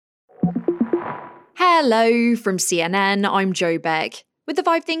Hello from CNN, I'm Jo Beck, with the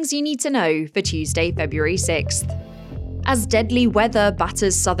 5 things you need to know for Tuesday, February 6th. As deadly weather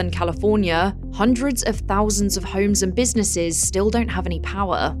batters Southern California, hundreds of thousands of homes and businesses still don't have any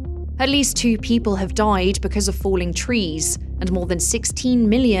power. At least 2 people have died because of falling trees, and more than 16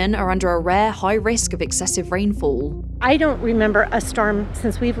 million are under a rare high risk of excessive rainfall. I don't remember a storm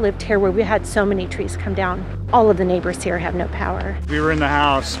since we've lived here where we had so many trees come down. All of the neighbors here have no power. We were in the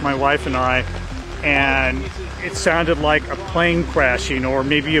house, my wife and I, and it sounded like a plane crashing or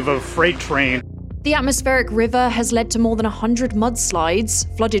maybe of a freight train. The atmospheric river has led to more than 100 mudslides,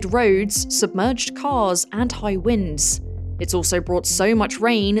 flooded roads, submerged cars, and high winds. It's also brought so much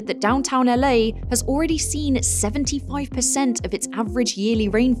rain that downtown LA has already seen 75% of its average yearly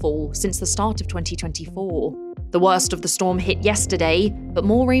rainfall since the start of 2024. The worst of the storm hit yesterday, but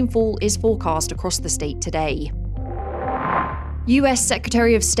more rainfall is forecast across the state today. US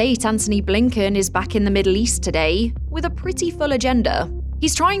Secretary of State Antony Blinken is back in the Middle East today with a pretty full agenda.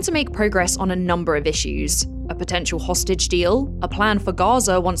 He's trying to make progress on a number of issues: a potential hostage deal, a plan for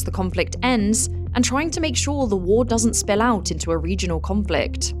Gaza once the conflict ends, and trying to make sure the war doesn't spill out into a regional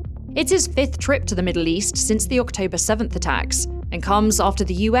conflict. It's his 5th trip to the Middle East since the October 7th attacks, and comes after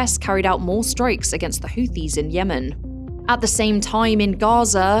the US carried out more strikes against the Houthis in Yemen. At the same time, in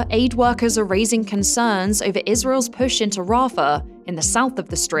Gaza, aid workers are raising concerns over Israel's push into Rafah, in the south of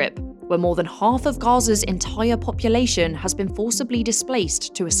the Strip, where more than half of Gaza's entire population has been forcibly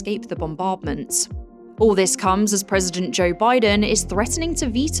displaced to escape the bombardments. All this comes as President Joe Biden is threatening to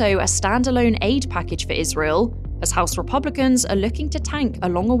veto a standalone aid package for Israel, as House Republicans are looking to tank a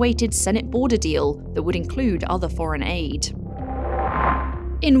long-awaited Senate border deal that would include other foreign aid.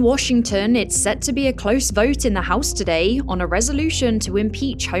 In Washington, it's set to be a close vote in the House today on a resolution to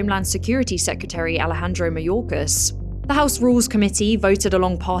impeach Homeland Security Secretary Alejandro Mayorkas. The House Rules Committee voted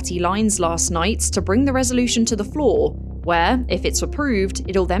along party lines last night to bring the resolution to the floor, where, if it's approved,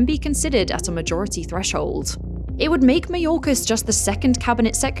 it'll then be considered at a majority threshold. It would make Mayorkas just the 2nd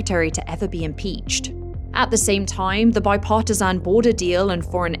cabinet secretary to ever be impeached. At the same time, the bipartisan border deal and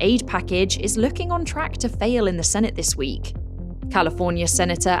foreign aid package is looking on track to fail in the Senate this week. California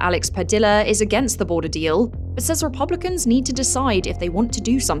Senator Alex Padilla is against the border deal, but says Republicans need to decide if they want to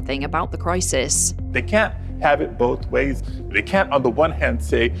do something about the crisis. They can't have it both ways. They can't, on the one hand,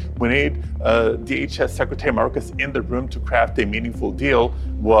 say we need DHS Secretary Mayorkas in the room to craft a meaningful deal,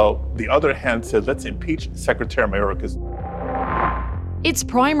 while the other hand said let's impeach Secretary Mayorkas. It's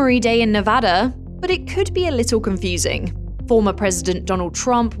primary day in Nevada, but it could be a little confusing. Former President Donald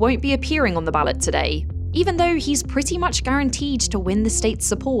Trump won't be appearing on the ballot today, even though he's pretty much guaranteed to win the state's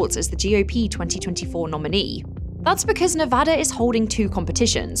support as the GOP 2024 nominee. That's because Nevada is holding 2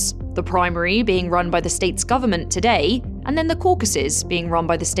 competitions, the primary being run by the state's government today, and then the caucuses being run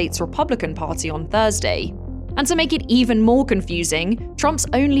by the state's Republican Party on Thursday. And to make it even more confusing, Trump's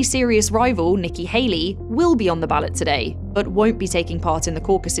only serious rival, Nikki Haley, will be on the ballot today, but won't be taking part in the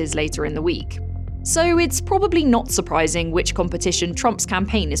caucuses later in the week. So it's probably not surprising which competition Trump's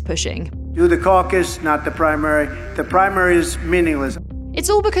campaign is pushing. Do the caucus, not the primary. The primary is meaningless. It's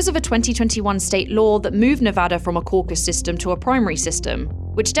all because of a 2021 state law that moved Nevada from a caucus system to a primary system,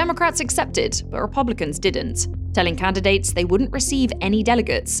 which Democrats accepted, but Republicans didn't, telling candidates they wouldn't receive any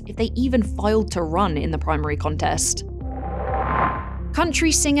delegates if they even filed to run in the primary contest.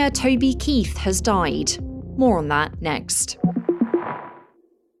 Country singer Toby Keith has died. More on that next.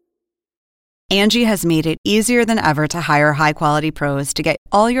 Angie has made it easier than ever to hire high-quality pros to get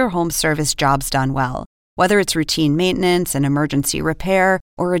all your home service jobs done well. Whether it's routine maintenance, an emergency repair,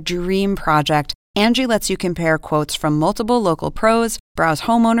 or a dream project, Angie lets you compare quotes from multiple local pros, browse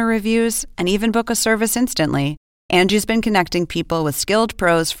homeowner reviews, and even book a service instantly. Angie's been connecting people with skilled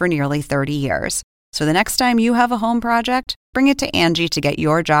pros for nearly 30 years. So the next time you have a home project, bring it to Angie to get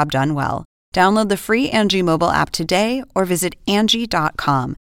your job done well. Download the free Angie mobile app today or visit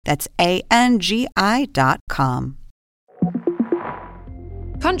Angie.com. That's ANGI.com.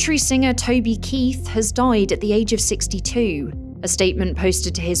 Country singer Toby Keith has died at the age of 62. A statement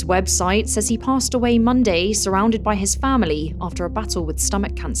posted to his website says he passed away Monday surrounded by his family after a battle with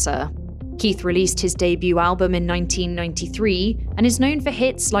stomach cancer. Keith released his debut album in 1993 and is known for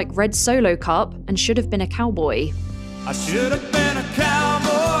hits like Red Solo Cup and Should Have Been a Cowboy. I should have been a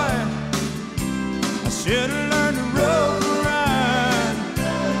cowboy. I should have learned to rope and ride.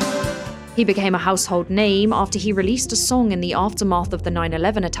 He became a household name after he released a song in the aftermath of the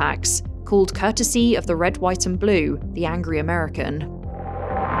 9/11 attacks called Courtesy of the Red, White and Blue, the Angry American.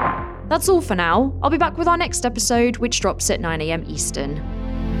 That's all for now. I'll be back with our next episode, which drops at 9 a.m. Eastern.